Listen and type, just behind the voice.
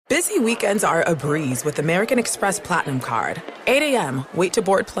Busy weekends are a breeze with American Express Platinum Card. 8 a.m., wait to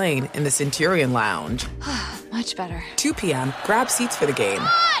board plane in the Centurion Lounge. Much better. 2 p.m., grab seats for the game. Come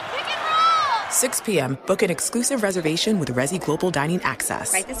on, pick and roll! 6 p.m., book an exclusive reservation with Resi Global Dining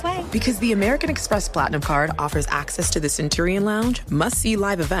Access. Right this way. Because the American Express Platinum Card offers access to the Centurion Lounge, must-see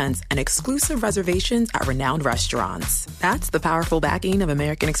live events, and exclusive reservations at renowned restaurants. That's the powerful backing of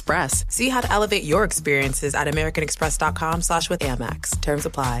American Express. See how to elevate your experiences at americanexpress.com/withAmex. Terms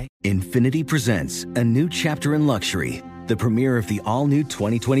apply. Infiniti presents a new chapter in luxury, the premiere of the all-new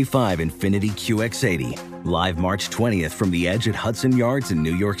 2025 Infiniti QX80, live March 20th from the Edge at Hudson Yards in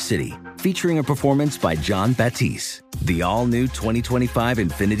New York City, featuring a performance by John Batiste. The all-new 2025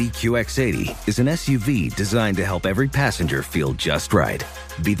 Infiniti QX80 is an SUV designed to help every passenger feel just right.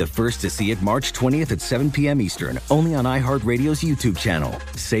 Be the first to see it March 20th at 7 p.m. Eastern, only on iHeartRadio's YouTube channel.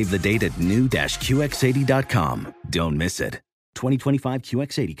 Save the date at new-QX80.com. Don't miss it. 2025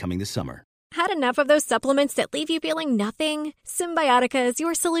 QX80 coming this summer. Had enough of those supplements that leave you feeling nothing? Symbiotica is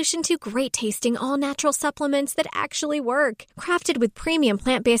your solution to great-tasting, all-natural supplements that actually work. Crafted with premium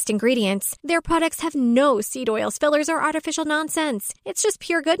plant-based ingredients, their products have no seed oils, fillers, or artificial nonsense. It's just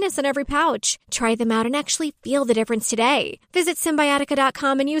pure goodness in every pouch. Try them out and actually feel the difference today. Visit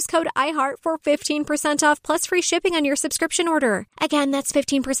Symbiotica.com and use code IHEART for 15% off plus free shipping on your subscription order. Again, that's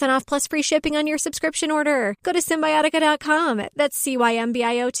 15% off plus free shipping on your subscription order. Go to Symbiotica.com. That's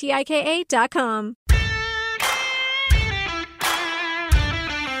CYMBIOTIKA.com.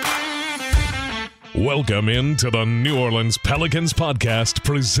 Welcome into the New Orleans Pelicans podcast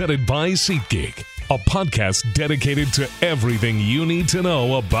presented by SeatGeek, a podcast dedicated to everything you need to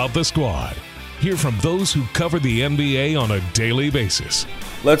know about the squad. Hear from those who cover the NBA on a daily basis.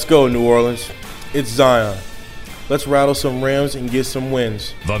 Let's go, New Orleans. It's Zion. Let's rattle some rims and get some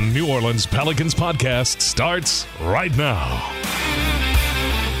wins. The New Orleans Pelicans podcast starts right now.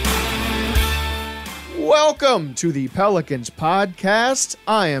 Welcome to the Pelicans podcast.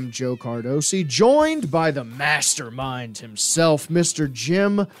 I am Joe Cardosi, joined by the mastermind himself, Mr.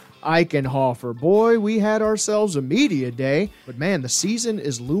 Jim Eichenhofer. Boy, we had ourselves a media day, but man, the season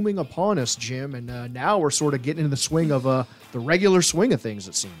is looming upon us, Jim, and now we're sort of getting into the swing of the regular swing of things,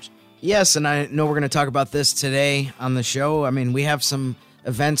 it seems. Yes, and I know we're going to talk about this today on the show. I mean, we have some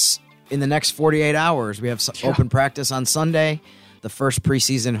events in the next 48 hours. We have open practice on Sunday. The first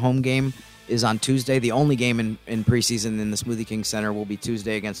preseason home game is on Tuesday. The only game in preseason in the Smoothie King Center will be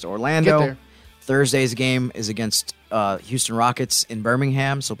Tuesday against Orlando. Get there. Thursday's game is against Houston Rockets in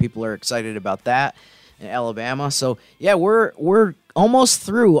Birmingham, so people are excited about that in Alabama. So, yeah, we're almost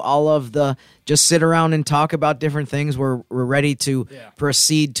through all of the just sit around and talk about different things. We're ready to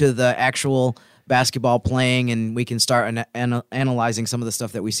proceed to the actual basketball playing, and we can start analyzing some of the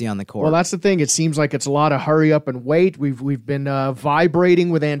stuff that we see on the court. Well, that's the thing. It seems like it's a lot of hurry up and wait. We've been vibrating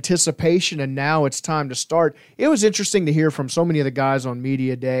with anticipation, and now it's time to start. It was interesting to hear from so many of the guys on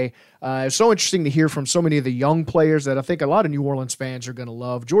Media Day. It's so interesting to hear from so many of the young players that I think a lot of New Orleans fans are going to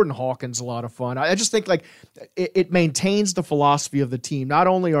love. Jordan Hawkins, a lot of fun. I just think like it maintains the philosophy of the team. Not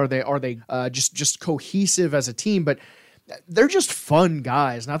only are they just cohesive as a team, but they're just fun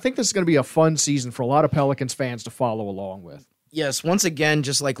guys. And I think this is going to be a fun season for a lot of Pelicans fans to follow along with. Yes, once again,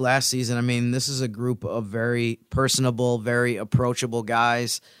 just like last season, I mean, this is a group of very personable, very approachable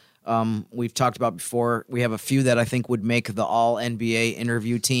guys. We've talked about before, we have a few that I think would make the all-NBA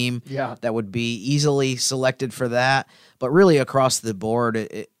interview team that would be easily selected for that. But really across the board,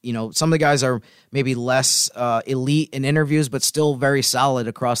 some of the guys are maybe less elite in interviews, but still very solid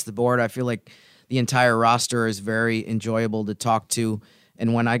across the board. I feel like the entire roster is very enjoyable to talk to.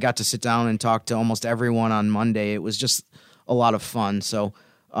 And when I got to sit down and talk to almost everyone on Monday, it was just a lot of fun. So,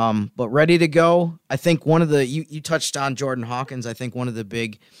 but ready to go. I think one of the, you touched on Jordan Hawkins. I think one of the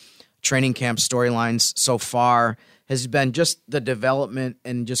big training camp storylines so far has been just the development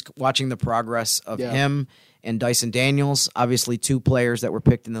and just watching the progress of him and Dyson Daniels, obviously two players that were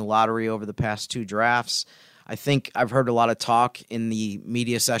picked in the lottery over the past two drafts. I think I've heard a lot of talk in the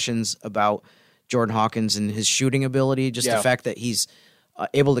media sessions about Jordan Hawkins and his shooting ability, just the fact that he's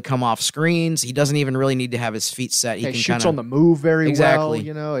able to come off screens. He doesn't even really need to have his feet set. He can shoots on the move very well.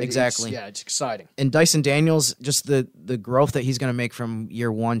 Exactly. It's exciting. And Dyson Daniels, just the growth that he's going to make from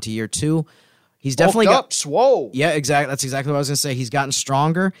year one to year two. He's definitely got swole. Yeah, exactly. That's exactly what I was going to say. He's gotten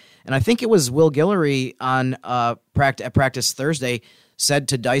stronger. And I think it was Will Guillory on practice Thursday said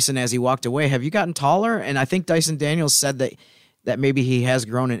to Dyson as he walked away, "Have you gotten taller?" And I think Dyson Daniels said that that maybe he has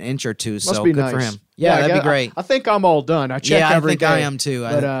grown an inch or two. So be good nice for him. Yeah, that'd be great. I think I'm all done. I check every day. I am too.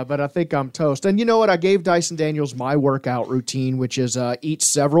 But I think I'm toast. And you know what? I gave Dyson Daniels my workout routine, which is eat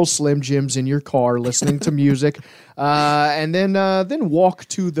several Slim Jims in your car, listening to music, and then walk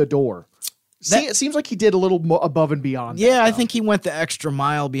to the door. It seems like he did a little above and beyond. Yeah, I think he went the extra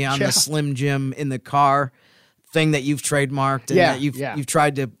mile beyond the Slim Jim in the car thing that you've trademarked and that you've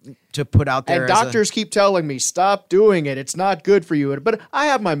tried to put out there. And doctors keep telling me, stop doing it. It's not good for you. But I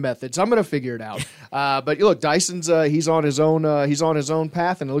have my methods. I'm going to figure it out. But look, Dyson's he's on his own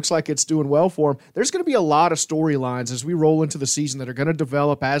path, and it looks like it's doing well for him. There's going to be a lot of storylines as we roll into the season that are going to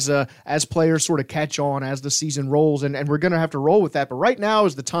develop as players sort of catch on as the season rolls, and we're going to have to roll with that. But right now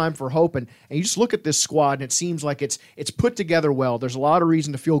is the time for hope, and you just look at this squad, and it seems like it's put together well. There's a lot of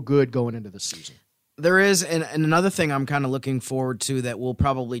reason to feel good going into the season. There is, and another thing I'm kind of looking forward to that we'll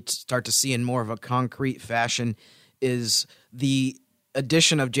probably start to see in more of a concrete fashion is the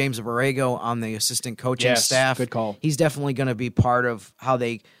addition of James Borrego on the assistant coaching staff. Good call. He's definitely going to be part of how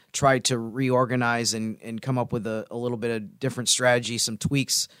they try to reorganize and come up with a little bit of different strategy, some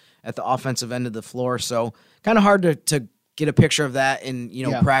tweaks at the offensive end of the floor. So kind of hard to get a picture of that in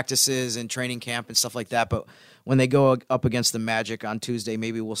practices and training camp and stuff like that. But when they go up against the Magic on Tuesday,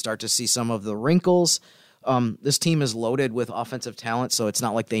 maybe we'll start to see some of the wrinkles. This team is loaded with offensive talent, so it's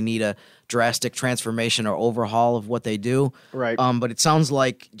not like they need a drastic transformation or overhaul of what they do. Right. But it sounds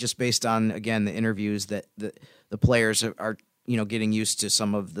like, just based on, again, the interviews, that the players are getting used to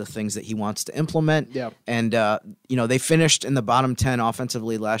some of the things that he wants to implement. Yeah. And, they finished in the bottom 10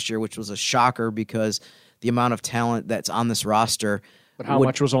 offensively last year, which was a shocker because the amount of talent that's on this roster. But how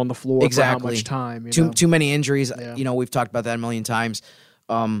much was on the floor for how much time? Too many injuries. Yeah. We've talked about that a million times.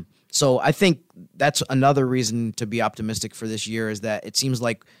 So I think that's another reason to be optimistic for this year, is that it seems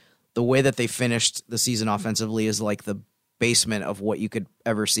like the way that they finished the season offensively is like the basement of what you could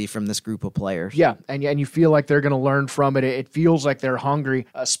ever see from this group of players. Yeah, and you feel like they're going to learn from it. It feels like they're hungry.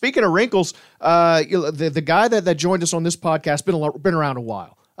 Speaking of wrinkles, the guy that joined us on this podcast been around a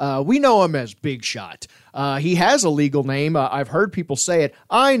while. We know him as Big Shot. He has a legal name. I've heard people say it.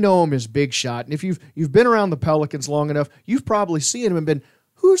 I know him as Big Shot. And if you've been around the Pelicans long enough, you've probably seen him and been,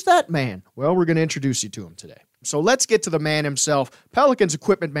 who's that man? Well, we're going to introduce you to him today. So let's get to the man himself, Pelicans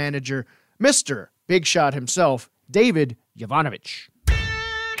equipment manager, Mr. Big Shot himself, David Jovanovic.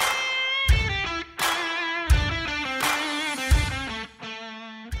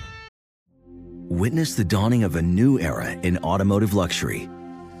 Witness the dawning of a new era in automotive luxury,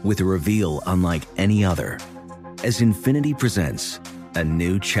 with a reveal unlike any other, as Infiniti presents a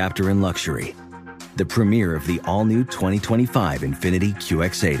new chapter in luxury, the premiere of the all-new 2025 Infiniti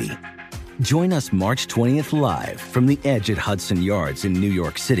QX80. Join us March 20th live from the Edge at Hudson Yards in New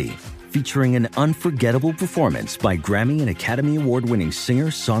York City, featuring an unforgettable performance by Grammy and Academy Award-winning singer,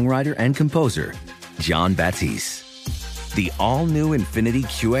 songwriter, and composer, Jon Batiste. The all-new Infiniti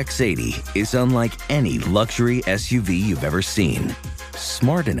QX80 is unlike any luxury SUV you've ever seen.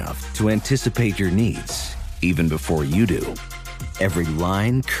 Smart enough to anticipate your needs, even before you do. Every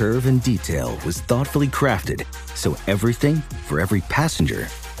line, curve, and detail was thoughtfully crafted, so everything for every passenger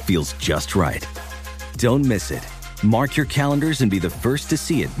feels just right. Don't miss it. Mark your calendars and be the first to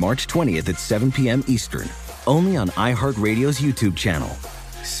see it March 20th at 7 p.m. Eastern, only on iHeartRadio's YouTube channel.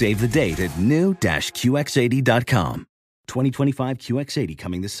 Save the date at new-QX80.com. 2025 QX80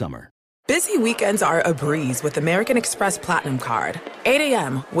 coming this summer. Busy weekends are a breeze with American Express Platinum Card. 8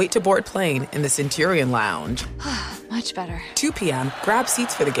 a.m., wait to board plane in the Centurion Lounge. Much better. 2 p.m., grab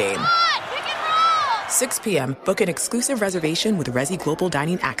seats for the game. Come on, pick and roll! 6 p.m., book an exclusive reservation with Resi Global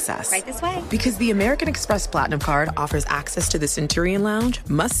Dining Access. Right this way. Because the American Express Platinum Card offers access to the Centurion Lounge,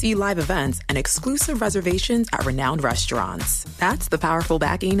 must-see live events, and exclusive reservations at renowned restaurants. That's the powerful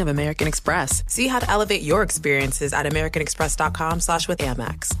backing of American Express. See how to elevate your experiences at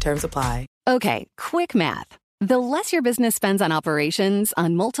americanexpress.com/withAmex. Terms apply. Okay, quick math. The less your business spends on operations,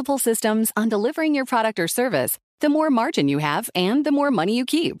 on multiple systems, on delivering your product or service, the more margin you have and the more money you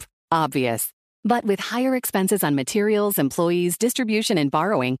keep. Obvious. But with higher expenses on materials, employees, distribution, and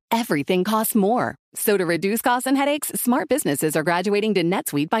borrowing, everything costs more. So to reduce costs and headaches, smart businesses are graduating to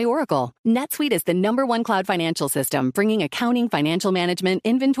NetSuite by Oracle. NetSuite is the #1 cloud financial system, bringing accounting, financial management,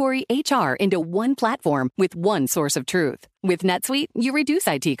 inventory, HR into one platform with one source of truth. With NetSuite, you reduce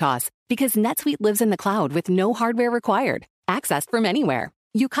IT costs because NetSuite lives in the cloud with no hardware required, accessed from anywhere.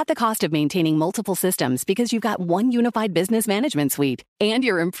 You cut the cost of maintaining multiple systems because you've got one unified business management suite. And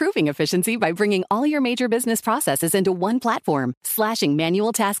you're improving efficiency by bringing all your major business processes into one platform, slashing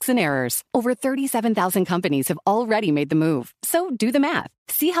manual tasks and errors. Over 37,000 companies have already made the move. So do the math.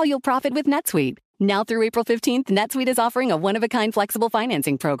 See how you'll profit with NetSuite. Now through April 15th, NetSuite is offering a one-of-a-kind flexible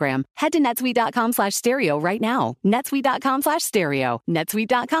financing program. Head to netsuite.com/stereo right now. netsuite.com/stereo.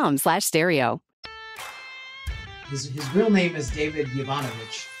 netsuite.com/stereo. His real name is David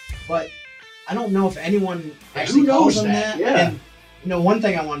Jovanovic, but I don't know if anyone actually calls him that. Yeah. And one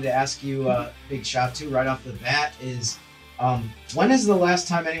thing I wanted to ask you, Big Shot, too, right off the bat is, when is the last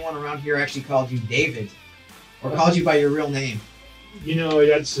time anyone around here actually called you David or called you by your real name?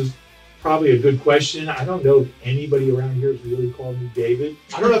 That's probably a good question. I don't know if anybody around here has really called me David.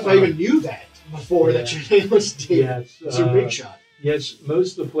 I don't know if I even knew that before that your name was David. Yes, it's your Big Shot. Yes,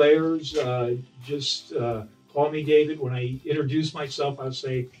 most of the players just call me David. When I introduce myself, I'll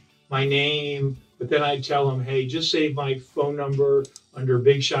say my name, but then I tell them, hey, just save my phone number under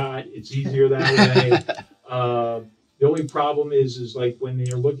Big Shot. It's easier that way. The only problem is like when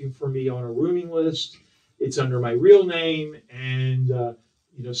they're looking for me on a rooming list, it's under my real name, and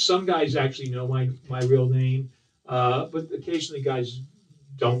some guys actually know my real name, but occasionally guys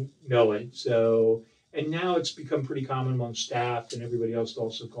don't know it. So, and now it's become pretty common among staff and everybody else to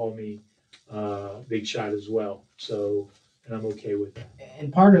also call me Big Shot as well. So, and I'm okay with that.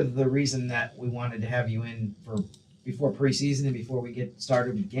 And part of the reason that we wanted to have you in before preseason and before we get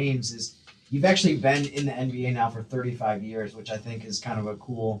started with games is you've actually been in the NBA now for 35 years, which I think is kind of a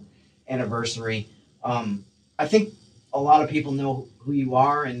cool anniversary. I think a lot of people know who you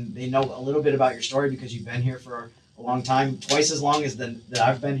are, and they know a little bit about your story because you've been here for a long time, twice as long as that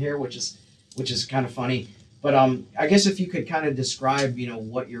I've been here, which is kind of funny. But I guess if you could kind of describe,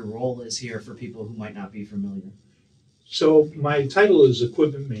 what your role is here for people who might not be familiar. So my title is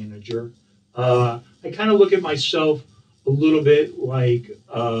equipment manager. I kind of look at myself a little bit like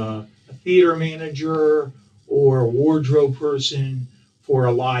a theater manager or a wardrobe person for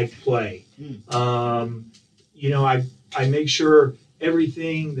a live play. I make sure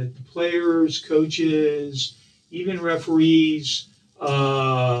everything that the players, coaches, even referees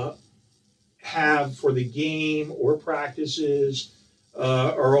have for the game or practices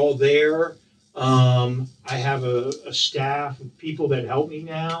are all there. I have a staff of people that help me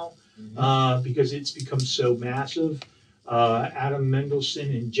now because it's become so massive. Adam Mendelson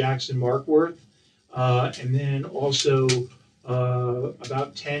and Jackson Markworth. And then also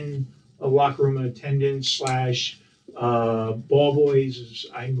about 10 locker room attendants / ball boys.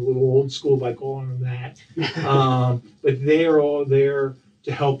 I'm a little old school by calling them that. But they are all there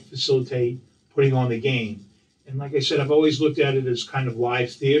to help facilitate putting on the game. And like I said, I've always looked at it as kind of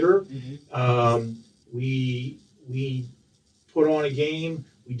live theater. We put on a game.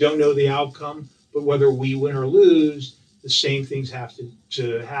 We don't know the outcome, but whether we win or lose, the same things have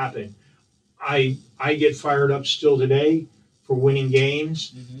to happen. I get fired up still today for winning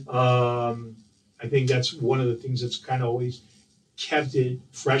games. I think that's one of the things that's kind of always kept it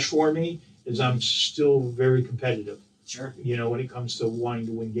fresh for me is I'm still very competitive. Sure. When it comes to wanting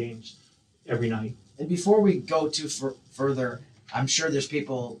to win games every night. And before we go too further, I'm sure there's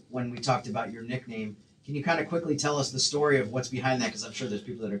people, when we talked about your nickname, can you kind of quickly tell us the story of what's behind that? Because I'm sure there's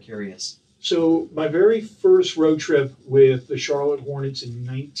people that are curious. So my very first road trip with the Charlotte Hornets in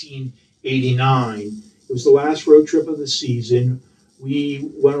 1989, it was the last road trip of the season.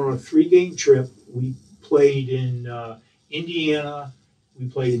 We went on a 3-game trip. We played in Indiana, we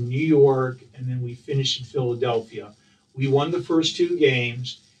played in New York, and then we finished in Philadelphia. We won the first 2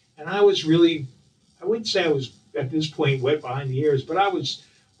 games, and I wouldn't say I was at this point wet behind the ears, but I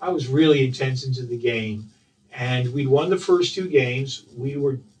was really intense into the game. And we won the first 2 games. We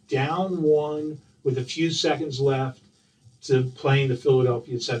were down 1 with a few seconds left to playing the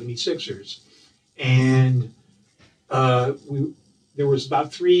Philadelphia 76ers. And there was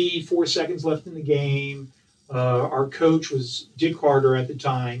about 3-4 seconds left in the game. Our coach was Dick Carter at the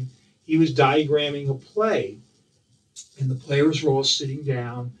time. He was diagramming a play, and the players were all sitting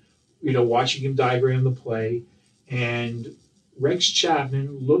down, watching him diagram the play. And Rex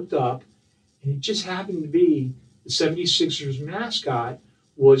Chapman looked up, and it just happened to be the 76ers mascot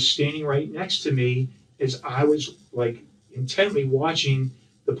was standing right next to me as I was intently watching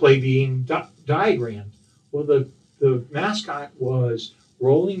the play being diagrammed. Well, the mascot was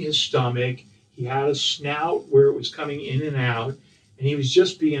rolling his stomach. He had a snout where it was coming in and out, and he was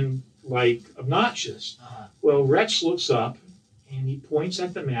just being obnoxious. Well, Rex looks up and he points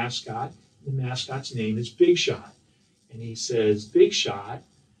at the mascot. The mascot's name is Big Shot. And he says, Big Shot.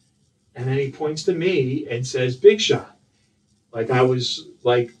 And then he points to me and says, Big Shot. Like I was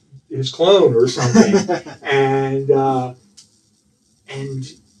his clone or something. and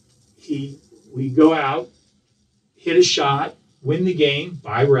we go out, hit a shot, win the game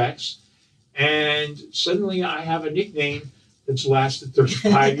by Rex. And suddenly I have a nickname that's lasted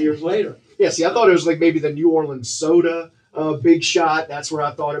 35 years later. Yeah, see, I thought it was like maybe the New Orleans soda Big Shot. That's where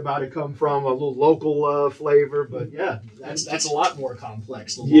I thought about it come from, a little local flavor. But yeah, that's a lot more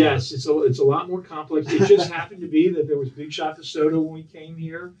complex. Yes, it's a lot more complex. It just happened to be that there was Big Shot the soda when we came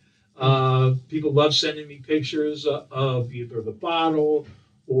here. People love sending me pictures of either the bottle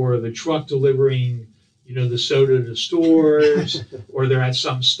or the truck delivering, the soda to stores, or they're at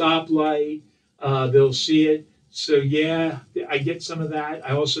some stoplight. They'll see it. So yeah, I get some of that.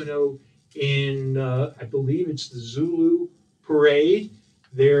 I also know in I believe it's the Zulu parade,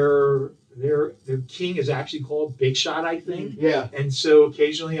 their king is actually called Big Shot, I think. Yeah. And so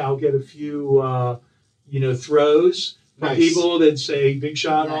occasionally I'll get a few throws from people that say Big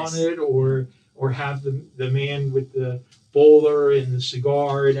Shot on it, or have the man with the bowler and the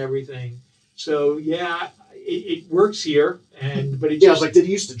cigar and everything. So yeah, it works here, but it I was like, did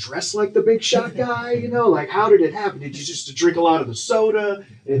he used to dress like the Big Shot guy? Like, how did it happen? Did you just drink a lot of the soda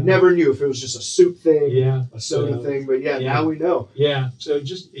and never knew if it was just a suit thing, a soda thing? But now we know. Yeah, so it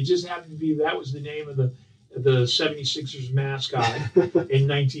just happened to be that was the name of the 76ers mascot in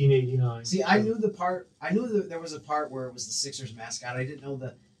 1989. See, I knew that there was a part where it was the Sixers mascot. I didn't know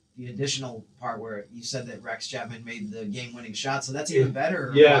the additional part where you said that Rex Chapman made the game-winning shot, so that's even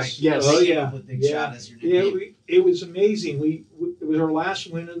better. Yes. Oh, yeah. With Big Shot as your nickname. Yeah, it was amazing. It was our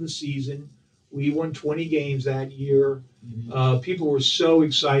last win of the season. We won 20 games that year. Mm-hmm. People were so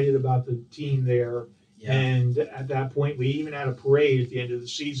excited about the team there. Yeah. And at that point, we even had a parade at the end of the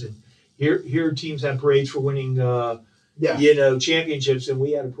season. Here teams have parades for winning, championships, and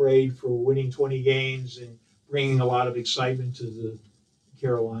we had a parade for winning 20 games and bringing a lot of excitement to the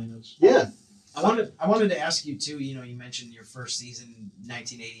Carolinas. Yeah. I wanted to ask you too, you mentioned your first season,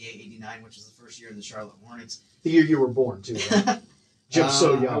 1988-89, which was the first year of the Charlotte Hornets. The year you were born too, right? Jim's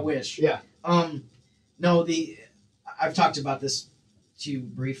so young. I wish. Yeah. I've talked about this to you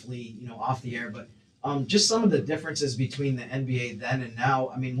briefly, off the air, but just some of the differences between the NBA then and now.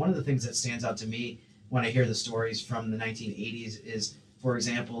 I mean, one of the things that stands out to me when I hear the stories from the 1980s is, for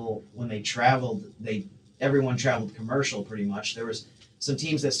example, when they traveled, everyone traveled commercial pretty much. There was some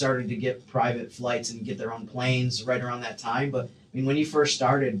teams that started to get private flights and get their own planes right around that time. But, I mean, when you first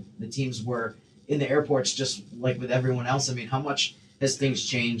started, the teams were in the airports just like with everyone else. I mean, how much has things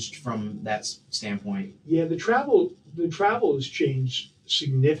changed from that standpoint? Yeah, the travel has changed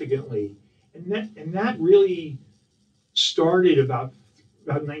significantly. And that really started about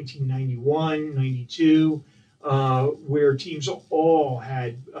 1991, 92, where teams all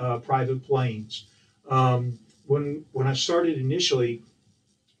had private planes. When I started initially,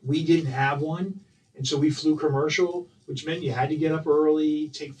 we didn't have one, and so we flew commercial, which meant you had to get up early,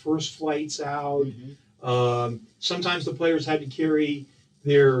 take first flights out. Mm-hmm. Sometimes the players had to carry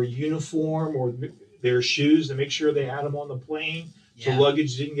their uniform or their shoes to make sure they had them on the plane, so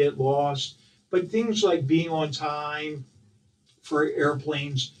luggage didn't get lost. But things like being on time for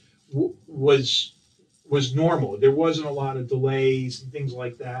airplanes was normal. There wasn't a lot of delays and things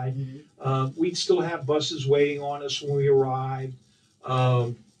like that. Mm-hmm. We'd still have buses waiting on us when we arrived.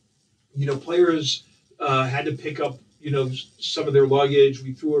 Players had to pick up, some of their luggage.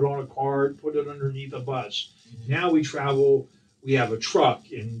 We threw it on a cart, put it underneath a bus. Mm-hmm. Now we travel, we have a truck,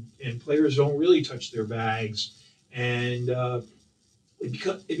 and players don't really touch their bags. And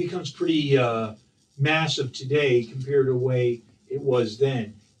it becomes pretty massive today compared to the way it was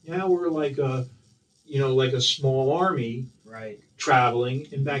then. Now we're like a small army, right, traveling.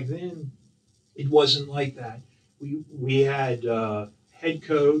 And back then, it wasn't like that. We had head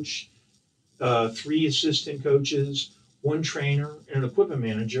coach, 3 assistant coaches, 1 trainer, and an equipment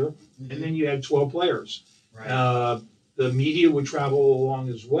manager, mm-hmm. and then you had 12 players. Right. The media would travel along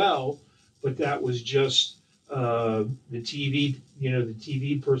as well, but that was just the TV, the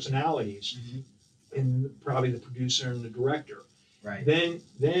TV personalities, mm-hmm. and probably the producer and the director. Right. Then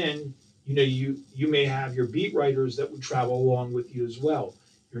you may have your beat writers that would travel along with you as well,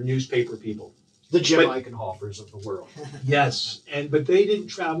 your newspaper people. The Jim Eichenhofers of the world. Yes, but they didn't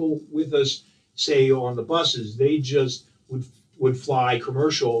travel with us, say, on the buses. They just would fly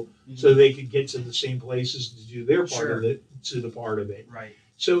commercial, mm-hmm. so they could get to the same places to do their part of it, to the part of it. Right.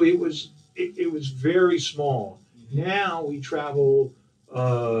 So it was very small. Mm-hmm. Now we travel.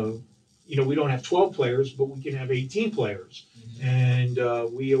 We don't have 12 players, but we can have 18 players, mm-hmm. and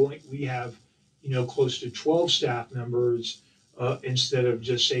we have close to 12 staff members. Instead of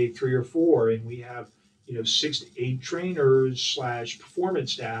just say 3 or 4, and we have 6 to 8 trainers /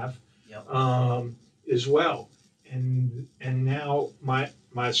 performance staff, yep. As well. And now my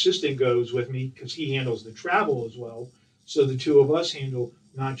assistant goes with me because he handles the travel as well. So the 2 of us handle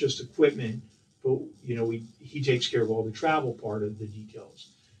not just equipment, but he takes care of all the travel part of the details.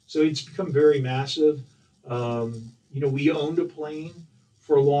 So it's become very massive. We owned a plane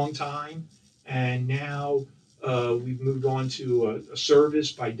for a long time, and now we've moved on to a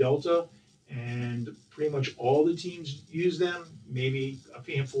service by Delta, and pretty much all the teams use them. Maybe a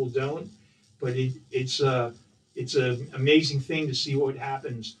handful don't, but it's an amazing thing to see what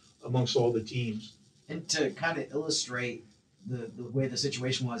happens amongst all the teams. And to kind of illustrate the way the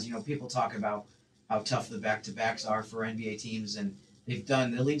situation was, people talk about how tough the back-to-backs are for NBA teams, and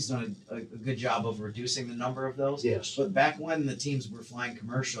the league's done a good job of reducing the number of those. Yes. But back when the teams were flying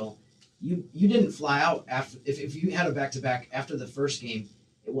commercial, you didn't fly out after if you had a back-to-back after the first game.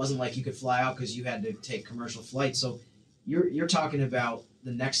 It wasn't like you could fly out because you had to take commercial flights. So you're talking about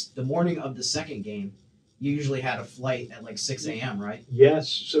the morning of the second game. You usually had a flight at like 6 a.m., right? Yes.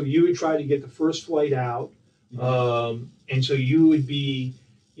 So you would try to get the first flight out, and so you would be,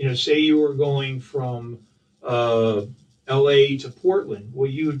 say you were going from L.A. to Portland. Well,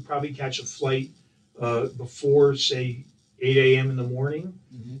 you would probably catch a flight before, say, 8 a.m. in the morning.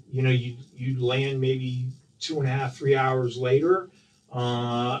 You'd land maybe 2.5, 3 hours later.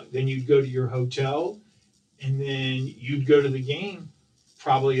 Then you'd go to your hotel, and then you'd go to the game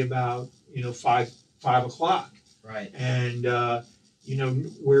probably about 5 o'clock. Right. And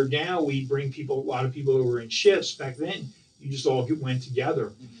where now we bring a lot of people over in shifts. Back then, you just all went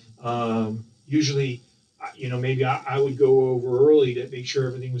together. Usually, maybe I would go over early to make sure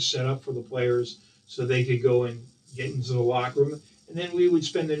everything was set up for the players so they could go and get into the locker room, and then we would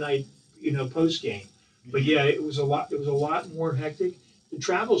spend the night, post game. But yeah, it was a lot more hectic. The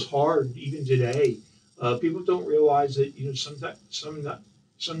travel's hard even today. People don't realize that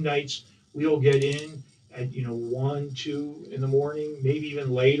some nights we'll get in at 1, 2 in the morning, maybe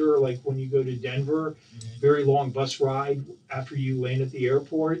even later. Like when you go to Denver, very long bus ride after you land at the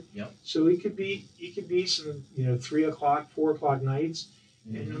airport. Yep. So it could be some 3 o'clock, 4 o'clock nights,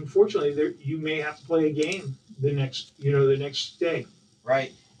 and unfortunately you may have to play a game the next day.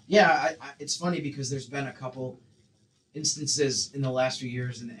 Right. Yeah, it's funny because there's been a couple instances in the last few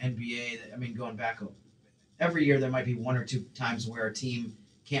years in the NBA going back every year, there might be 1 or 2 times where a team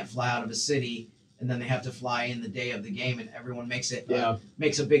can't fly out of a city, and then they have to fly in the day of the game, and everyone makes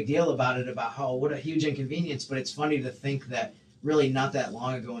a big deal about it, about what a huge inconvenience. But it's funny to think that really not that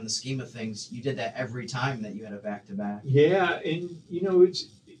long ago in the scheme of things, you did that every time that you had a back-to-back. Yeah, and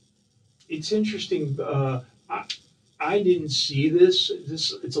it's interesting. I didn't see this.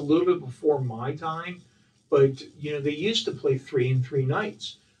 It's a little bit before my time, but they used to play 3 and 3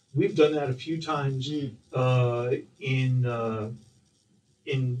 nights. We've done that a few times in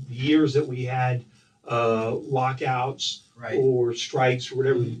the years that we had lockouts, right, or strikes or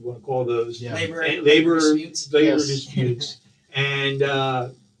whatever you want to call those. Yeah. Labor disputes. disputes. And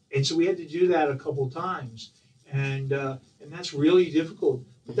so we had to do that a couple of times, and that's really difficult.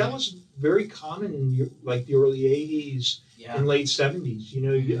 But that was very common in the early '80s and late '70s.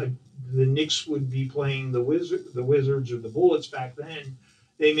 The Knicks would be playing the Wizards or the Bullets back then.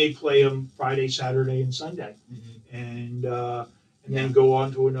 They may play them Friday, Saturday, and Sunday, and then go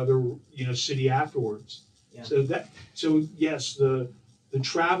on to another city afterwards. Yeah. So yes, the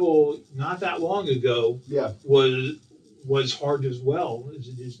travel not that long ago was hard as well as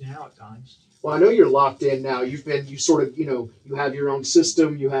it is now at times. Well, I know you're locked in now. You have your own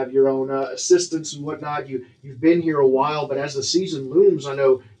system, you have your own assistants and whatnot. You've been here a while, but as the season looms, I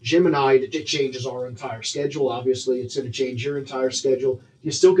know Jim and it changes our entire schedule. Obviously, it's going to change your entire schedule. Do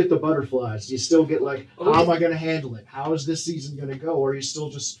you still get the butterflies? Do you still get how am I going to handle it? How is this season going to go? Or are you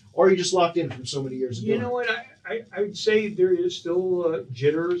just locked in from so many years ago? You know what? I would say there is still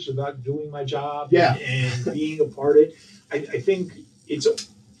jitters about doing my job and being a part of it. I think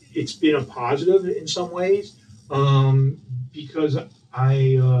it's been a positive in some ways because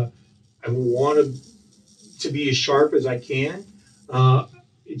I want to be as sharp as I can.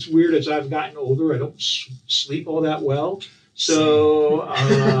 It's weird, as I've gotten older, I don't sleep all that well. So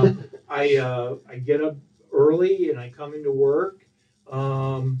I get up early and I come into work,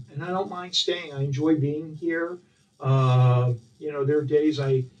 and I don't mind staying. I enjoy being here. There are days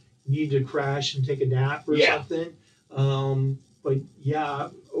I need to crash and take a nap or something. But yeah,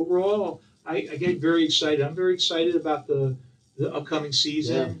 overall, I get very excited. I'm very excited about the upcoming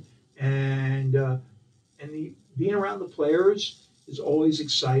season, and being around the players is always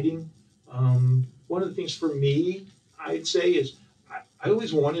exciting. One of the things for me, I'd say, is I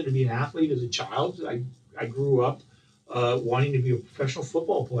always wanted to be an athlete as a child. I grew up wanting to be a professional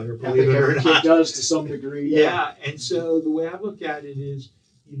football player, believe it or not. It does to some degree. Yeah, and so the way I look at it is,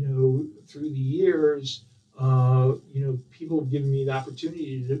 through the years, people have given me the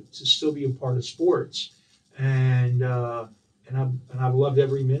opportunity to still be a part of sports, and I've loved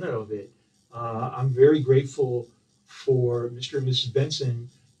every minute of it. I'm very grateful for Mr. and Mrs. Benson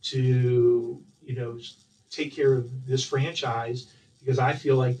to, take care of this franchise, because I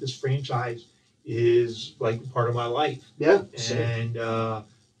feel like this franchise is like part of my life. Yeah. And,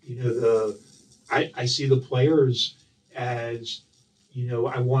 I see the players as,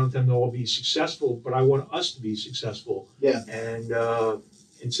 I want them to all be successful, but I want us to be successful. Yeah.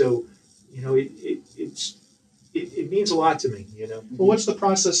 And so, it means a lot to me, Well, what's the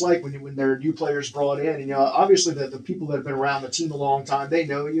process like when there are new players brought in? And, obviously the people that have been around the team a long time, they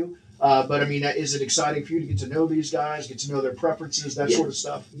know you. But I mean, is it exciting for you to get to know these guys, get to know their preferences, that sort of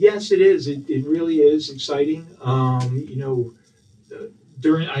stuff? Yes, it is. It really is exciting.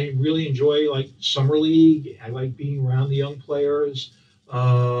 I really enjoy like summer league. I like being around the young players.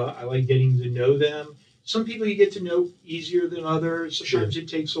 I like getting to know them. Some people you get to know easier than others. Sometimes it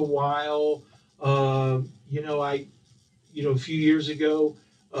takes a while. A few years ago,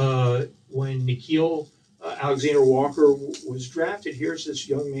 when Nikhil Alexander Walker was drafted, here's this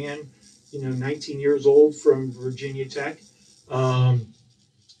young man, 19 years old from Virginia Tech.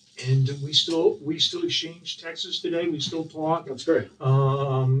 And we still exchange texts today. We still talk. That's great.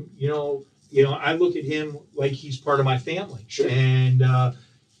 I look at him like he's part of my family. Sure.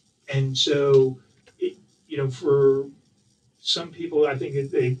 And so, for some people, I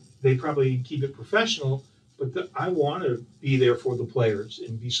think they probably keep it professional, but I want to be there for the players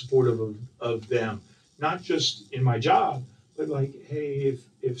and be supportive of them, not just in my job, but like, hey,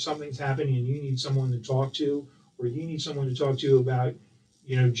 if something's happening and you need someone to talk to, or you need someone to talk to about,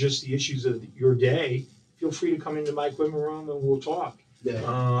 just the issues of your day, feel free to come into my equipment room and we'll talk. Yeah.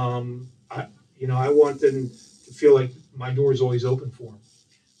 I want them to feel like my door is always open for them.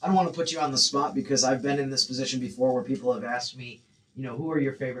 I don't want to put you on the spot because I've been in this position before where people have asked me, who are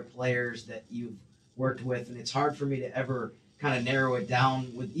your favorite players that you've worked with? And it's hard for me to ever kind of narrow it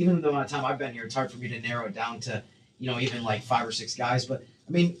down with, even the amount of time I've been here, it's hard for me to narrow it down to, even like 5 or 6 guys. But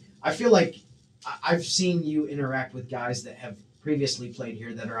I mean, I feel like I've seen you interact with guys that have previously played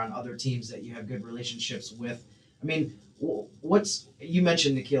here that are on other teams that you have good relationships with. I mean, you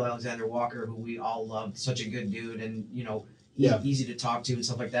mentioned Nikhil Alexander Walker, who we all loved, such a good dude, and easy to talk to and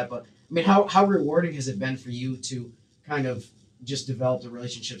stuff like that. But I mean, how rewarding has it been for you to kind of just develop the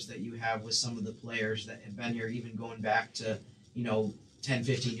relationships that you have with some of the players that have been here, even going back to 10,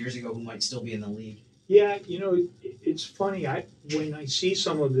 15 years ago, who might still be in the league? Yeah, it's funny. When I see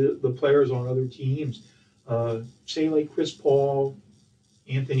some of the players on other teams, say like Chris Paul,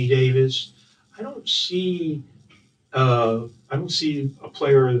 Anthony Davis, I don't see a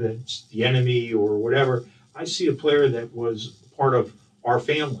player that's the enemy or whatever. I see a player that was part of our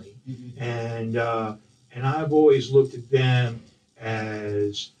family, and I've always looked at them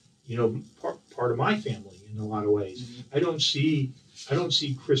as part of my family in a lot of ways. I don't see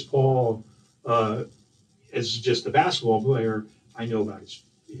Chris Paul as just a basketball player. I know about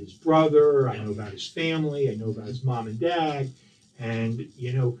his brother. I know about his family. I know about his mom and dad. And,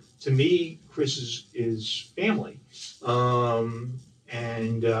 to me, Chris is family.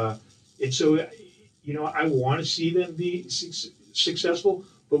 And so, I want to see them be successful.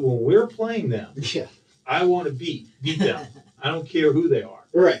 But when we're playing them, I want to beat them. I don't care who they are.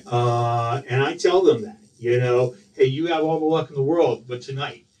 Right. And I tell them that, hey, you have all the luck in the world, but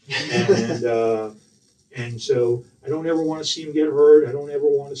tonight. And so I don't ever want to see him get hurt. I don't ever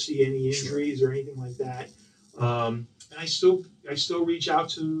want to see any injuries or anything like that. And I still reach out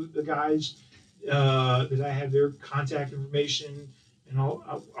to the guys that I have their contact information, and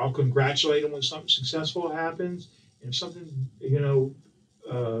I'll congratulate them when something successful happens. And if something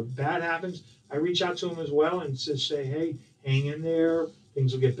bad happens, I reach out to them as well and just say, hey, hang in there.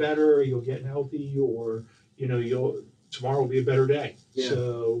 Things will get better. You'll get healthy, or tomorrow will be a better day. Yeah.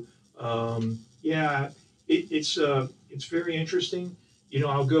 So it's very interesting.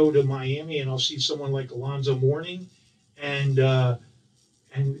 I'll go to Miami and I'll see someone like Alonzo Mourning, and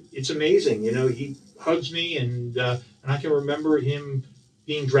it's amazing. He hugs me, and I can remember him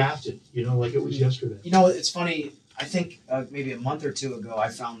being drafted. Like it was yesterday. It's funny. I think maybe a month or two ago, I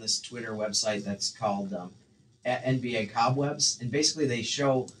found this Twitter website that's called NBA Cobwebs, and basically they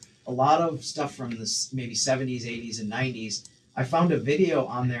show a lot of stuff from the maybe 70s, 80s, and 90s. I found a video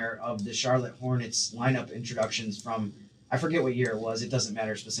on there of the Charlotte Hornets lineup introductions from, I forget what year it was, it doesn't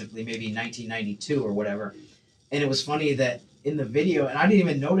matter specifically, maybe 1992 or whatever. And it was funny that in the video, and I didn't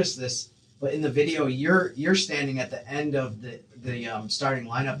even notice this, but in the video, you're standing at the end of the starting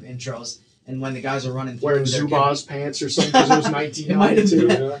lineup intros, and when the guys are running through, wearing Zubaz pants or something because it was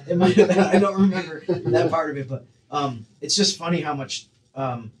 1992. It might have been. I don't remember that part of it, but it's just funny how much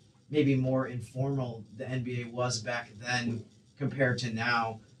maybe more informal the NBA was back then. compared to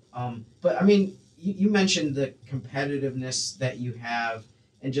now. But I mean, you mentioned the competitiveness that you have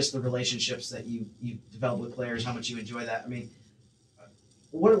and just the relationships that you develop with players, how much you enjoy that. I mean,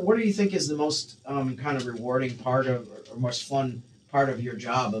 what do you think is the most kind of rewarding part of, or most fun part of your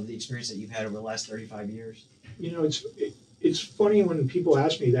job, of the experience that you've had over the last 35 years? You know, it's funny when people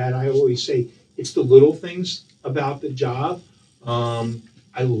ask me that. I always say it's the little things about the job.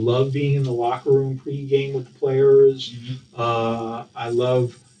 I love being in the locker room pregame with the players. I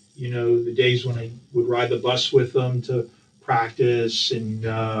love, the days when I would ride the bus with them to practice and,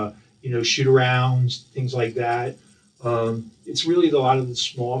 shoot arounds, things like that. It's really a lot of the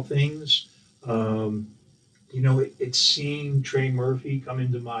small things. It's seeing Trey Murphy come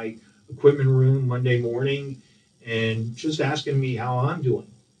into my equipment room Monday morning and just asking me how I'm doing.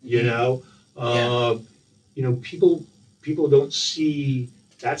 People don't see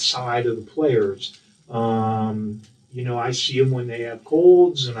that side of the players. I see them when they have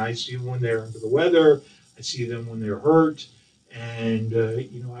colds, and I see them when they're under the weather. I see them when they're hurt. And,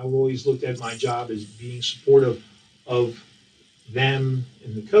 I've always looked at my job as being supportive of them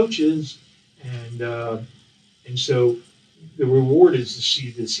and the coaches. And so the reward is to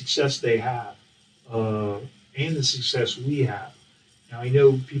see the success they have and the success we have. Now, I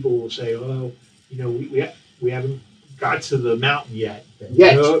know people will say, "Oh, we haven't got to the mountain yet."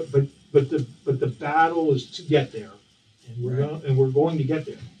 But the battle is to get there, and we're going to get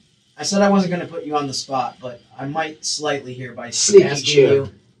there. I said I wasn't going to put you on the spot, but I might slightly here by Sneaky asking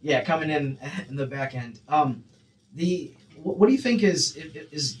chip. you, coming in the back end. What do you think is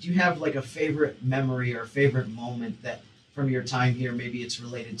do you have like a favorite memory or a favorite moment that from your time here? Maybe it's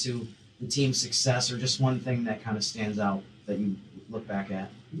related to the team's success, or just one thing that kind of stands out that you look back at.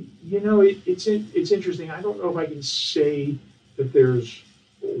 It's interesting. I don't know if I can say that there's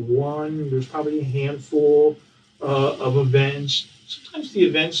one. There's probably a handful of events. Sometimes the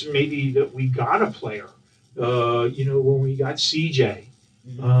events maybe that we got a player. When we got CJ.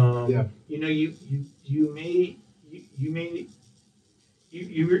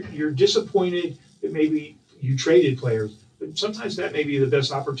 You're disappointed that maybe you traded players, but sometimes that may be the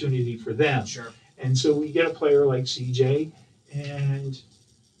best opportunity for them. Sure. And so we get a player like CJ, and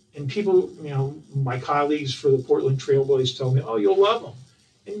people, my colleagues for the Portland Trailblazers tell me, "Oh, you'll love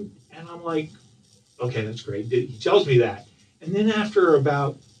him," and I'm like, "Okay, that's great." He tells me that, and then after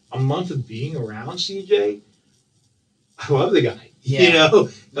about a month of being around CJ, I love the guy.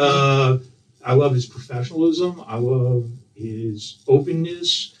 I love his professionalism. I love his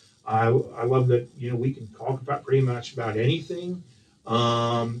openness. I love that, we can talk about pretty much about anything.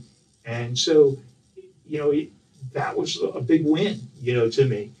 And so, that was a big win, to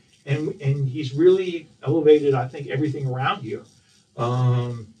me. And he's really elevated, I think, everything around here.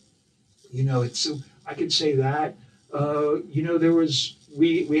 I could say that.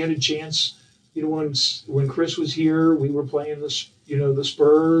 We had a chance, when Chris was here, we were playing the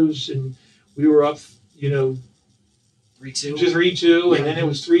Spurs, and we were up, 3-2, 3-2, and then it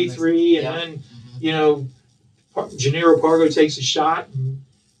was 3-3, and then Gennaro Pargo takes a shot and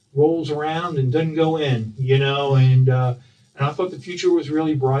rolls around and doesn't go in, and I thought the future was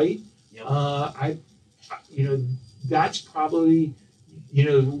really bright. That's probably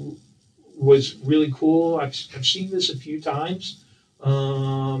was really cool. I've seen this a few times.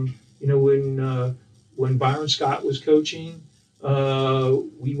 When Byron Scott was coaching,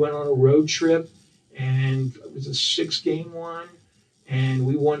 we went on a road trip, and it was a 6-game one, and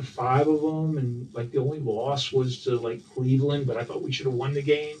we won 5 of them, and the only loss was to Cleveland, but I thought we should have won the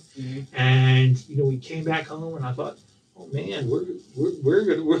game. And we came back home, and I thought, oh man, we're good,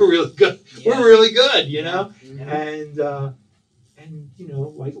 we're really good, we're really good,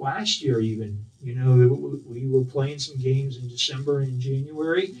 and last year even, we were playing some games in December and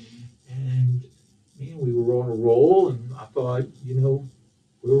January, and man, we were on a roll, and I thought, we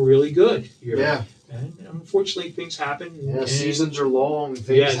were really good here. Yeah. And unfortunately, things happen. Yeah, seasons are long.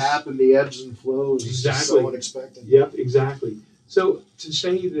 Things happen. The ebbs and flows. Exactly. It's so unexpected. Yep, exactly. So to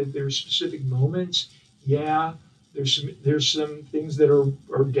say that there's specific moments, there's some things that are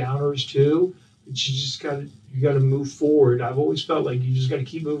downers too. But you just got to move forward. I've always felt like you just got to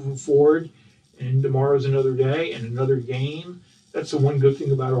keep moving forward. And tomorrow's another day and another game. That's the one good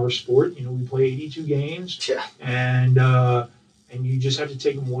thing about our sport. We play 82 games. Yeah. And you just have to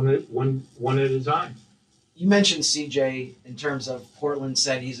take them one at a time. You mentioned CJ in terms of Portland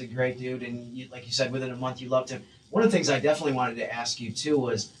said he's a great dude, and like you said, within a month you loved him. One of the things I definitely wanted to ask you too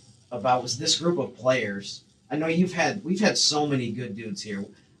was this group of players. I know we've had so many good dudes here.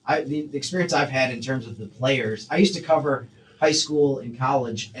 The experience I've had in terms of the players. I used to cover high school and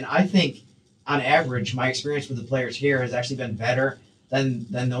college, and I think on average, my experience with the players here has actually been better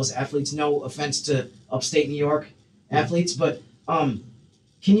than those athletes. No offense to upstate New York athletes, but can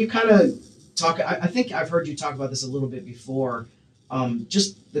you kind of talk? I think I've heard you talk about this a little bit before.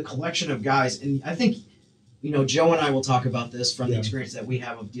 Just the collection of guys, and I think Joe and I will talk about this from the experience that we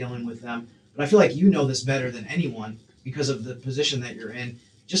have of dealing with them. But I feel like you know this better than anyone because of the position that you're in.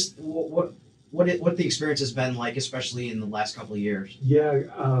 Just what the experience has been like, especially in the last couple of years. Yeah,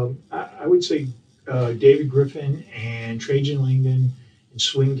 I would say David Griffin and Trajan Langdon and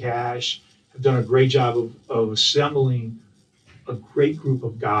Swing Cash have done a great job of assembling a great group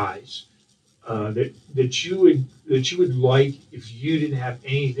of guys that you would like if you didn't have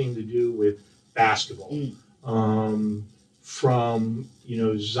anything to do with basketball. From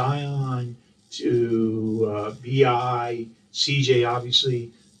Zion to Bi, CJ,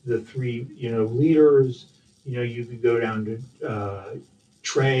 obviously the three leaders. You could go down to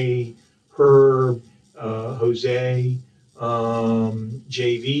Trey, Herb, Jose,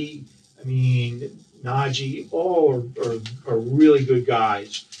 JV. I mean, Najee, all are really good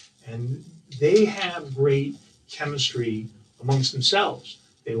guys, and they have great chemistry amongst themselves.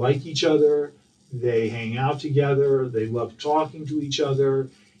 They like each other. They hang out together. They love talking to each other,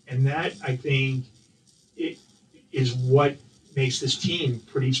 and that, I think, it is what makes this team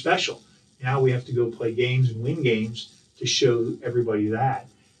pretty special. Now we have to go play games and win games to show everybody that.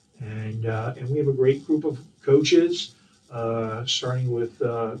 And we have a great group of coaches, starting with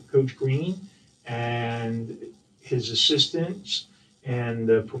Coach Green and his assistants and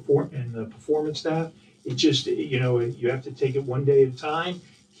the performance staff. It just, you have to take it one day at a time.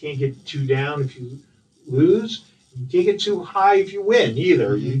 You can't get too down if you lose. You can't get too high if you win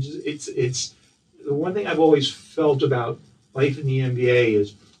either. It's the one thing I've always felt about life in the NBA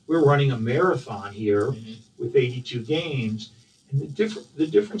is we're running a marathon here with 82 games. And the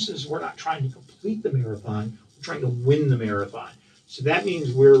difference is we're not trying to complete the marathon, we're trying to win the marathon. So that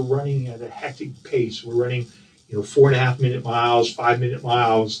means we're running at a hectic pace. We're running, 4.5 minute miles, 5 minute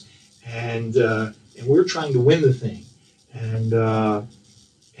miles, and we're trying to win the thing. And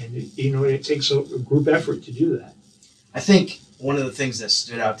it takes a group effort to do that. I think one of the things that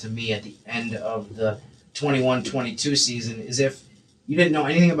stood out to me at the end of the 21-22 season is if you didn't know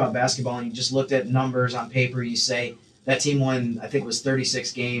anything about basketball and you just looked at numbers on paper, you say that team won, I think it was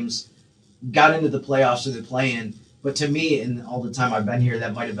 36 games, got into the playoffs or the play-in. But to me, in all the time I've been here,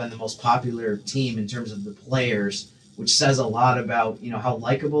 that might have been the most popular team in terms of the players, which says a lot about, how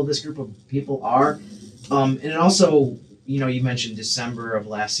likable this group of people are. And it also, you mentioned December of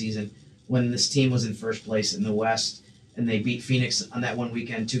last season when this team was in first place in the West and they beat Phoenix on that one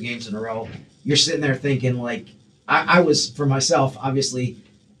weekend, 2 games in a row. You're sitting there thinking, like, I was, for myself, obviously,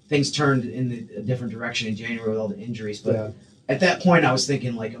 things turned in a different direction in January with all the injuries. But at that point, I was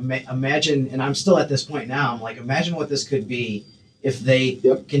thinking, like, imagine, and I'm still at this point now, I'm like, imagine what this could be if they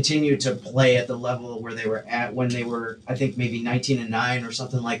continue to play at the level where they were at when they were, I think, maybe 19-9 or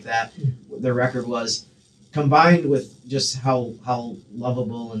something like that. Their record was, combined with just how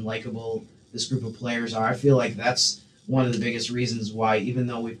lovable and likable this group of players are. I feel like that's one of the biggest reasons why, even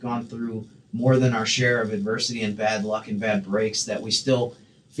though we've gone through more than our share of adversity and bad luck and bad breaks, that we still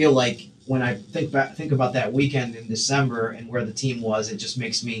feel like when I think about that weekend in December and where the team was, it just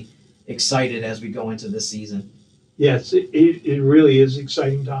makes me excited as we go into this season. Yes, it really is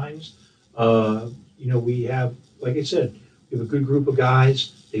exciting times. We have, like I said, we have a good group of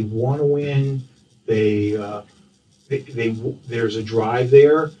guys. They want to win. There's a drive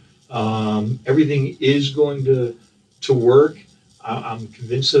there. Everything is going to work. I'm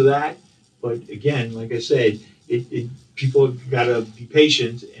convinced of that. But again, like I said, people have got to be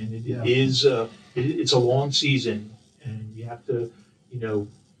patient, and it's a long season, and you have to,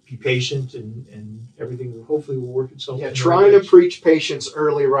 be patient, and everything hopefully will work itself. Yeah, trying to preach patience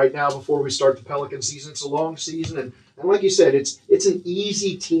early right now before we start the Pelican season. It's a long season, and like you said, it's an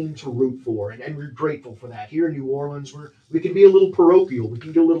easy team to root for, and we're grateful for that. Here in New Orleans, we can be a little parochial, we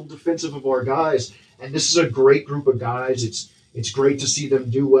can get a little defensive of our guys, and this is a great group of guys. It's great to see them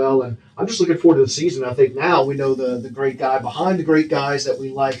do well, and I'm just looking forward to the season. I think now we know the great guy behind the great guys that we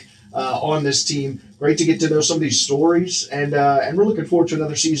like on this team. Great to get to know some of these stories, and we're looking forward to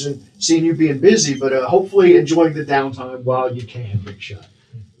another season, seeing you being busy, but hopefully enjoying the downtime while you can, Big Shot.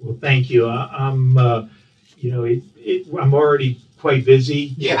 Well, thank you. I'm already quite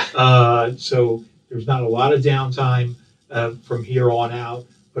busy. Yeah. So there's not a lot of downtime from here on out,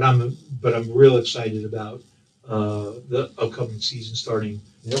 but I'm real excited about the upcoming season starting.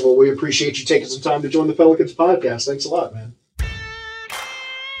 Yeah, well, we appreciate you taking some time to join the Pelicans podcast. Thanks a lot, man.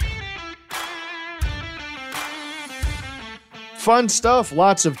 Fun stuff.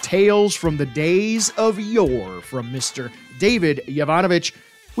 Lots of tales from the days of yore from Mr. David Jovanovic.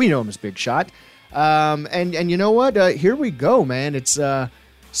 We know him as Big Shot. And you know what? Here we go, man. It's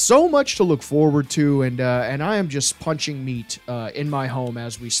so much to look forward to, and I am just punching meat in my home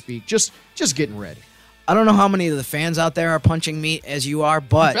as we speak. Just getting ready. I don't know how many of the fans out there are punching meat as you are,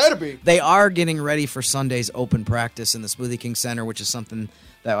 but better be. They are getting ready for Sunday's open practice in the Smoothie King Center, which is something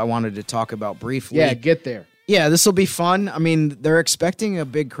that I wanted to talk about briefly. Yeah, get there. Yeah, this will be fun. I mean, they're expecting a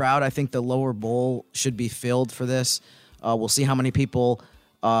big crowd. I think the lower bowl should be filled for this. We'll see how many people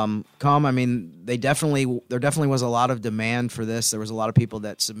come. I mean, there definitely was a lot of demand for this. There was a lot of people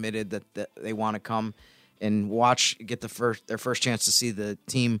that submitted that they want to come and get their first chance to see the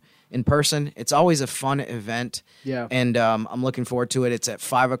team in person. It's always a fun event. Yeah. And I'm looking forward to it. It's at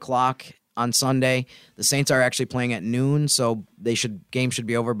 5:00 on Sunday. The Saints are actually playing at noon, so game should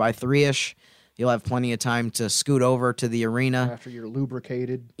be over by 3-ish. You'll have plenty of time to scoot over to the arena. After you're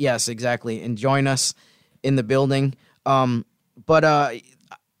lubricated. Yes, exactly. And join us in the building. But I'm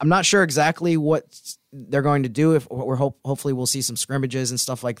not sure exactly what they're going to do. Hopefully we'll see some scrimmages and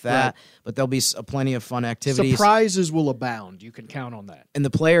stuff like that. Right. But there'll be plenty of fun activities. Surprises will abound. You can count on that. And the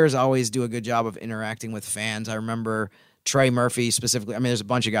players always do a good job of interacting with fans. I remember Trey Murphy specifically. I mean, there's a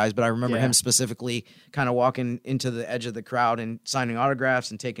bunch of guys, but I remember him specifically kind of walking into the edge of the crowd and signing autographs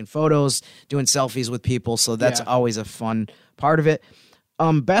and taking photos, doing selfies with people. So that's always a fun part of it.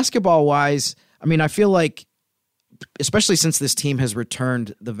 Basketball-wise, I mean, I feel like, especially since this team has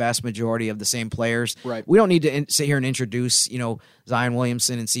returned the vast majority of the same players, right. We don't need to sit here and introduce, Zion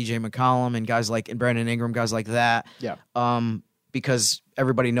Williamson and C.J. McCollum and guys like and Brandon Ingram, guys like that. Yeah. Because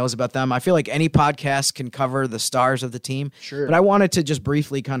everybody knows about them. I feel like any podcast can cover the stars of the team. Sure. But I wanted to just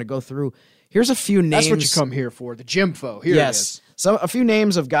briefly kind of go through. Here's a few names. That's what you come here for, the Gymfo. Here it is. So a few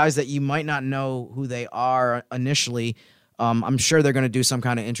names of guys that you might not know who they are initially. I'm sure they're going to do some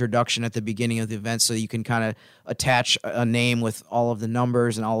kind of introduction at the beginning of the event so you can kind of attach a name with all of the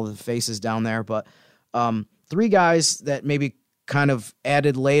numbers and all of the faces down there. But 3 guys that maybe kind of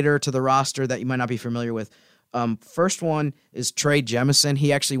added later to the roster that you might not be familiar with. First one is Trey Jemison.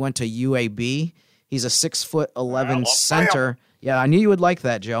 He actually went to UAB. He's a 6'11" center. Yeah, I knew you would like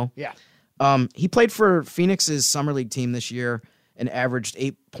that, Joe. Yeah. He played for Phoenix's summer league team this year and averaged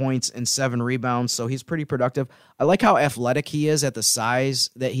 8 points and 7 rebounds, so he's pretty productive. I like how athletic he is at the size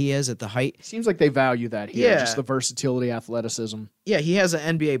that he is, at the height. Seems like they value that here, just the versatility, athleticism. Yeah, he has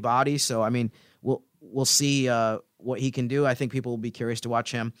an NBA body, so, I mean, we'll see what he can do. I think people will be curious to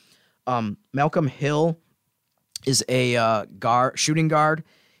watch him. Malcolm Hill is a shooting guard.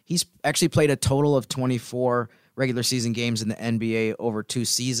 He's actually played a total of 24 regular season games in the NBA over 2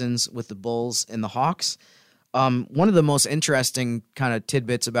 seasons with the Bulls and the Hawks. One of the most interesting kind of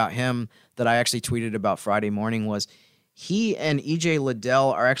tidbits about him that I actually tweeted about Friday morning was he and E.J.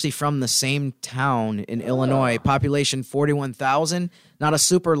 Liddell are actually from the same town in Illinois, population 41,000, not a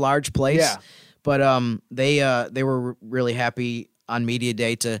super large place, but they were really happy on media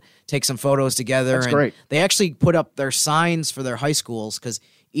day to take some photos together. That's great. They actually put up their signs for their high schools because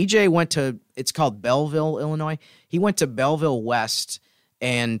EJ went to, it's called Belleville, Illinois. He went to Belleville West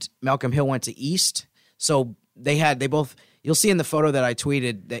and Malcolm Hill went to East. So they both, you'll see in the photo that I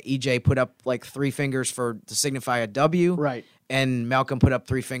tweeted that EJ put up like 3 fingers to signify a W. Right. And Malcolm put up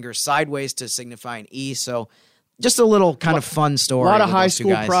 3 fingers sideways to signify an E. So just a little kind of fun story. A lot of high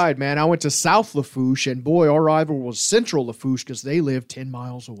school pride, man. I went to South Lafourche, and boy, our rival was Central Lafourche because they live 10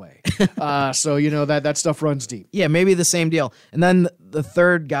 miles away. So, that stuff runs deep. Yeah, maybe the same deal. And then the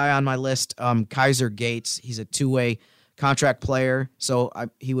third guy on my list, Kaiser Gates. He's a 2-way contract player, so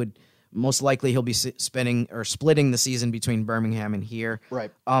he would most likely he'll be splitting the season between Birmingham and here. Right.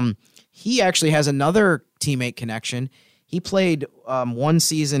 He actually has another teammate connection. He played 1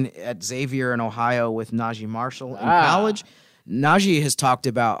 season at Xavier in Ohio with Najee Marshall in college. Najee has talked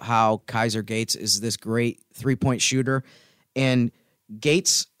about how Kaiser Gates is this great 3-point shooter, and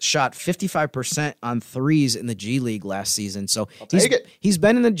Gates shot 55% on threes in the G League last season. So he's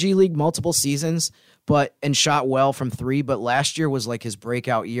been in the G League multiple seasons, and shot well from 3. But last year was like his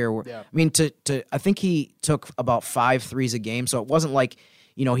breakout year. I mean, I think he took about 5 threes a game. So it wasn't like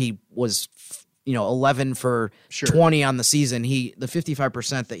he was 11 for 20 on the season. The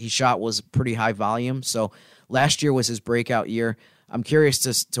 55% that he shot was pretty high volume. So last year was his breakout year. I'm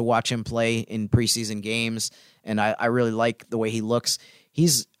curious to watch him play in preseason games, and I really like the way he looks.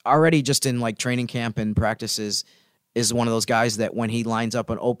 He's already just in like training camp and practices is one of those guys that when he lines up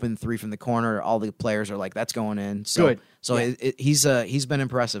an open 3 from the corner, all the players are like, that's going in. So, good. So he's been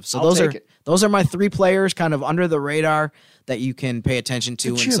impressive. So those are my 3 players kind of under the radar that you can pay attention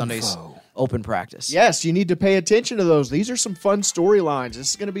to in Sunday's open practice. Yes, you need to pay attention to those. These are some fun storylines.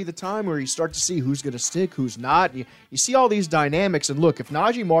 This is going to be the time where you start to see who's going to stick, who's not. You see all these dynamics. And look, if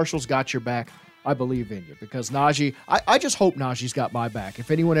Najee Marshall's got your back, I believe in you, because Najee, I just hope Najee's got my back.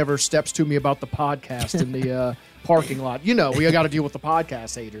 If anyone ever steps to me about the podcast in the parking lot, we got to deal with the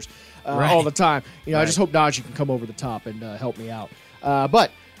podcast haters all the time. I just hope Najee can come over the top and help me out.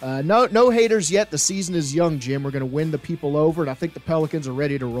 But no haters yet. The season is young, Jim. We're going to win the people over, and I think the Pelicans are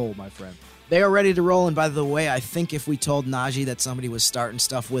ready to roll, my friend. They are ready to roll, and by the way, I think if we told Najee that somebody was starting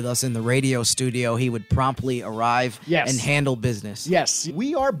stuff with us in the radio studio, he would promptly arrive and handle business. Yes,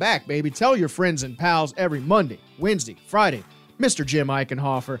 we are back, baby. Tell your friends and pals every Monday, Wednesday, Friday. Mr. Jim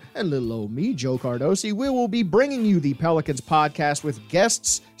Eichenhofer and little old me, Joe Cardosi, we will be bringing you the Pelicans podcast with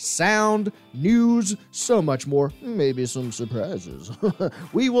guests, sound, news, so much more, maybe some surprises.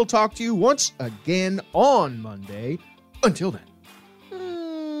 We will talk to you once again on Monday. Until then.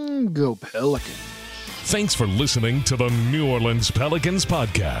 Go Pelicans. Thanks for listening to the New Orleans Pelicans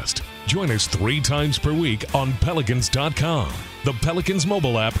podcast. Join us 3 times per week on Pelicans.com, the Pelicans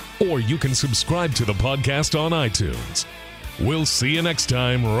mobile app, or you can subscribe to the podcast on iTunes. We'll see you next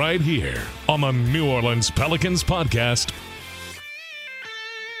time right here on the New Orleans Pelicans podcast.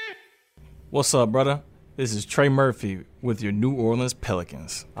 What's up, brother? This is Trey Murphy with your New Orleans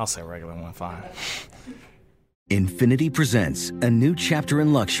Pelicans. I'll say regular one, fine. Infinity presents a new chapter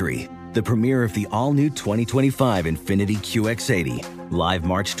in luxury, the premiere of the all-new 2025 Infinity QX80, live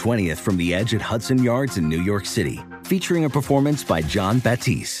March 20th from the Edge at Hudson Yards in New York City, featuring a performance by John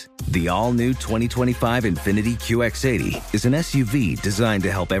Batiste. The all-new 2025 Infinity QX80 is an SUV designed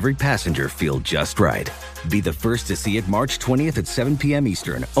to help every passenger feel just right. Be the first to see it March 20th at 7 p.m.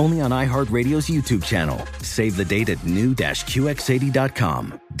 Eastern, only on iHeartRadio's YouTube channel. Save the date at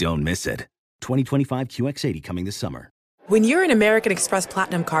new-QX80.com. Don't miss it. 2025 QX80 coming this summer. When you're an American Express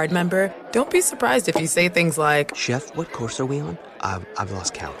Platinum card member, don't be surprised if you say things like, "Chef, what course are we on? I've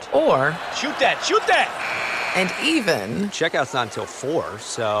lost count." Or, Shoot that! And even, Checkout's not until 4,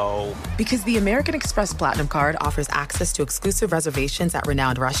 so... Because the American Express Platinum Card offers access to exclusive reservations at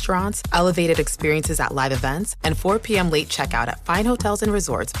renowned restaurants, elevated experiences at live events, and 4 p.m. late checkout at fine hotels and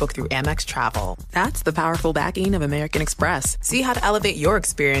resorts booked through Amex Travel. That's the powerful backing of American Express. See how to elevate your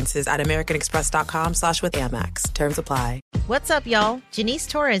experiences at americanexpress.com/withAmex. Terms apply. What's up, y'all? Janice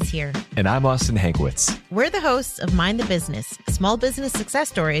Torres here. And I'm Austin Hankwitz. We're the hosts of Mind the Business, Small Business Success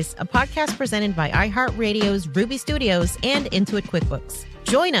Stories, a podcast presented by iHeartRadio's Ruby Studios and Intuit QuickBooks.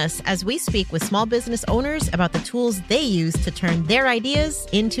 Join us as we speak with small business owners about the tools they use to turn their ideas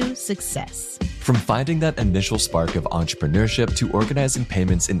into success. From finding that initial spark of entrepreneurship to organizing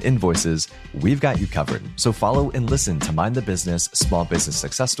payments and invoices, we've got you covered. So follow and listen to Mind the Business, Small Business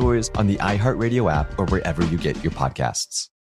Success Stories on the iHeartRadio app or wherever you get your podcasts.